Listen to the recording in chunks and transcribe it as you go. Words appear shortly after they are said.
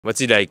What's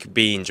it like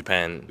being in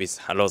Japan with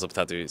lots of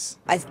tattoos?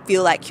 I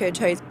feel like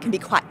Kyoto can be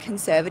quite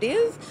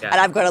conservative, Yeah. and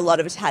I've got a lot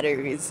of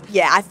tattoos.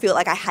 Yeah, I feel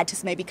like I had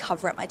to maybe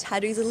cover up my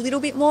tattoos a little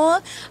bit more.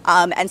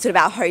 And sort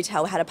of our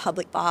hotel had a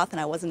public bath,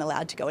 and I wasn't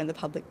allowed to go in the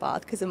public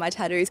bath because of my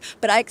tattoos.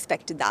 But I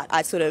expected that.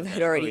 I sort of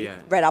had already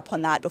read up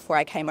on that before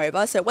I came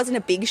over, so it wasn't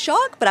a big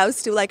shock. But I was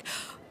still like,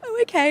 oh,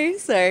 okay.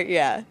 So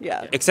yeah.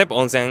 Except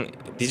onsen,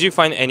 did you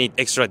find any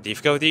extra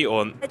difficulty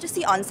or? Just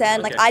the onsen,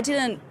 like Okay. I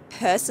didn't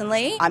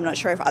personally. I'm not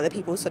sure if other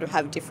people sort of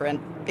have different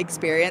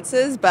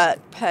experiences, but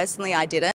personally I didn't.